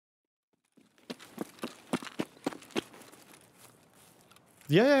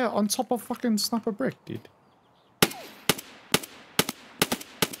Yeah, on top of fucking sniper brick, dude.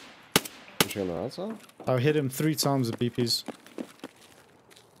 Pushing on the outside? I hit him 3 times with BPs.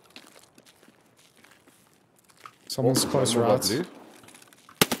 Someone's close right.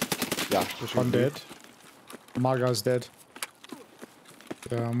 Yeah, I'm dead. My guy's dead.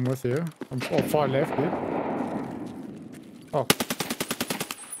 Yeah, I'm with you. I'm far left, dude. Oh.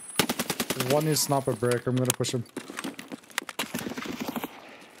 One is sniper brick. I'm gonna push him.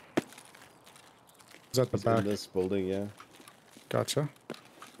 He's at the back. In this building, yeah. Gotcha.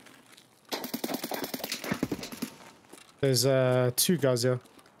 There's 2 guys here.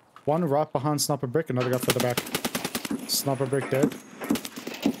 One right behind sniper brick, another guy further back. Sniper brick dead.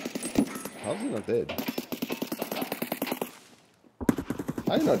 How's he not dead?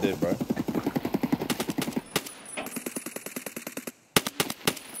 How you not dead, bro?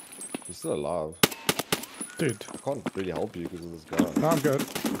 He's still alive. Dude. I can't really help you because of this guy. No, I'm good.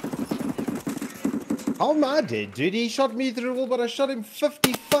 How am I dead, dude? He shot me through the wall, but I shot him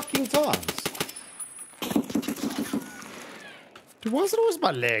 50 fucking times. Dude, why is it always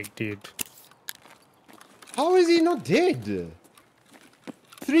my leg, dude? How is he not dead?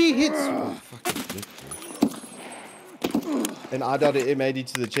 3 hits. Oh, fucking dick, dude. And I died an M80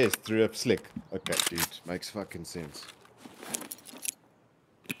 to the chest through a slick. Okay, dude. Makes fucking sense.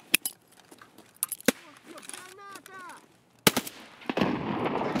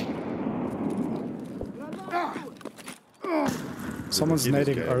 Someone's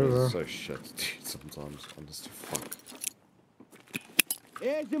nading over. So shit, dude, sometimes. I'm just too fuck.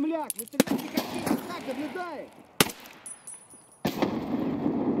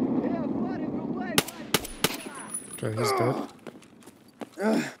 Okay, he's dead.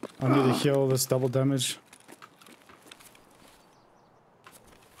 I need to heal this double damage.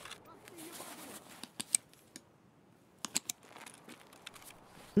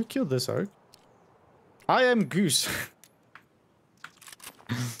 Who killed this oak? I am Goose.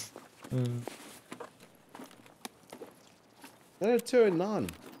 No, 209.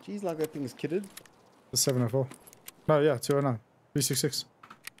 Jeez, like that thing's kitted. The 704. No, yeah, 209. 366.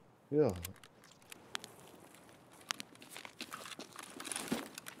 Yeah.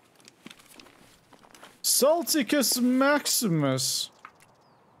 Salticus Maximus.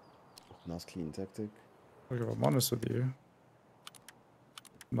 Nice clean tactic. Look, if I'm honest with you,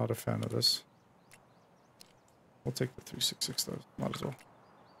 not a fan of this. I'll take the 366 though. Might as well.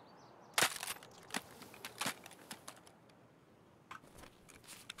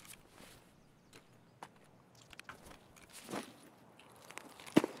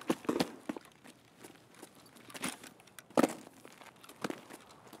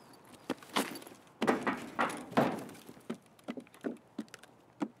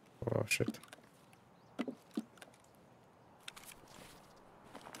 Oh shit.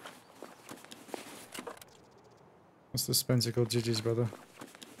 What's the Spencer called? GG's, brother.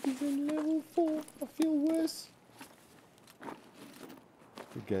 He's in level 4. I feel worse.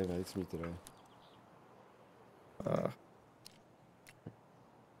 The game hates me today.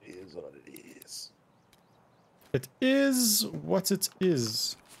 It is what it is. It is what it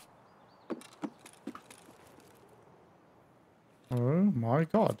is. Oh my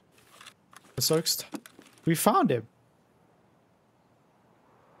god. The Soakst. We found him.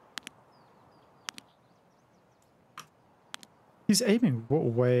 He's aiming.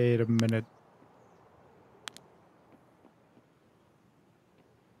 Wait a minute.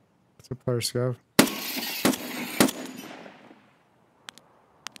 Let's go periscope.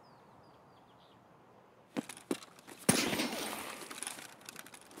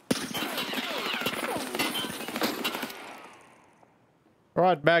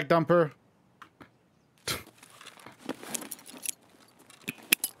 Alright, bag dumper.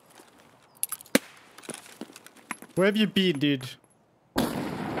 Where have you been, dude?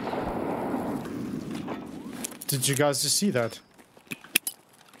 Did you guys just see that?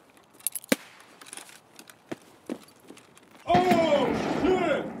 Oh,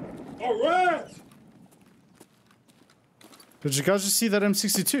 shit! A rat! Did you guys just see that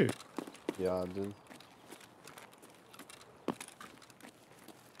M62? Yeah, I did.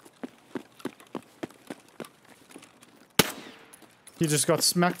 He just got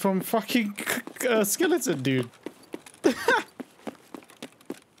smacked from fucking skeleton, dude.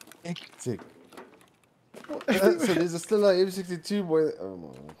 Hectic. So there's still a M62 boy. Oh my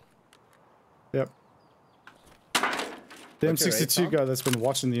god. Yep. The What's your M62 rate, guy that's been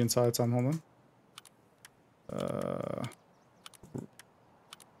watching the entire time. Hold on.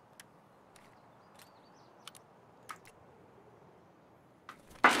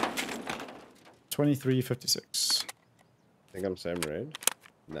 2356. I think I'm same raid.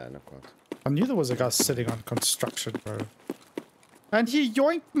 No, not quite. I knew there was a guy sitting on construction, bro. And he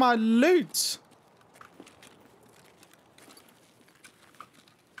yoinked my loot!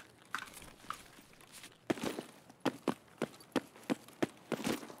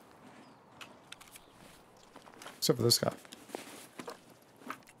 Except for this guy.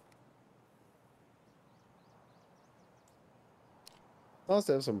 Nice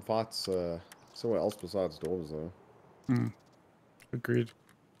to have some fights somewhere else besides doors, though. Agreed.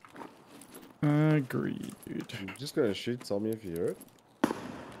 Agreed, dude. I'm just gonna shoot. Tell me if you hear it.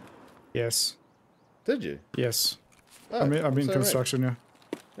 Yes. Did you? Yes. Oh, I'm in so construction, yeah.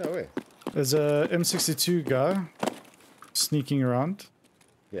 right. No way. There's a M62 guy sneaking around.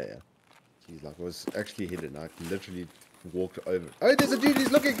 Yeah, yeah. He's like, I was actually hidden. I literally walked over. Oh, there's a dude.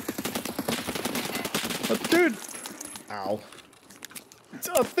 He's looking. Oh, dude! Ow.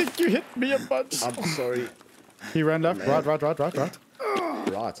 I think you hit me a bunch. I'm sorry. He ran left. Right.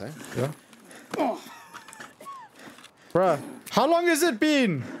 Right, eh? Yeah. Bruh, how long has it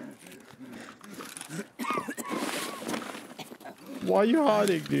been? Why are you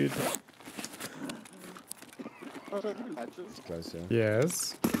hiding, dude? It's close, yeah.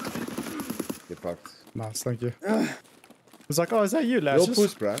 Yes. Get fucked. Nice, thank you. It's like, oh, is that you, Your Lashes?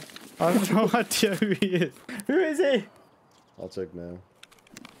 puss, bro. I have no idea who he is. Who is he? I'll check now.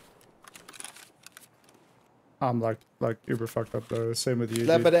 I'm like uber fucked up though. Same with you,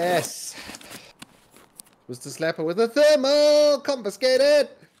 Slap dude. at ass. Was the slapper with a thermal confiscated?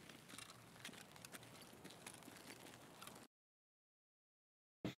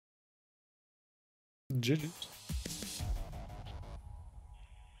 GG's.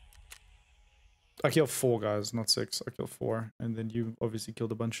 I killed 4 guys, not 6. I killed 4, and then you obviously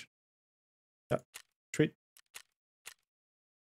killed a bunch. Yeah, treat.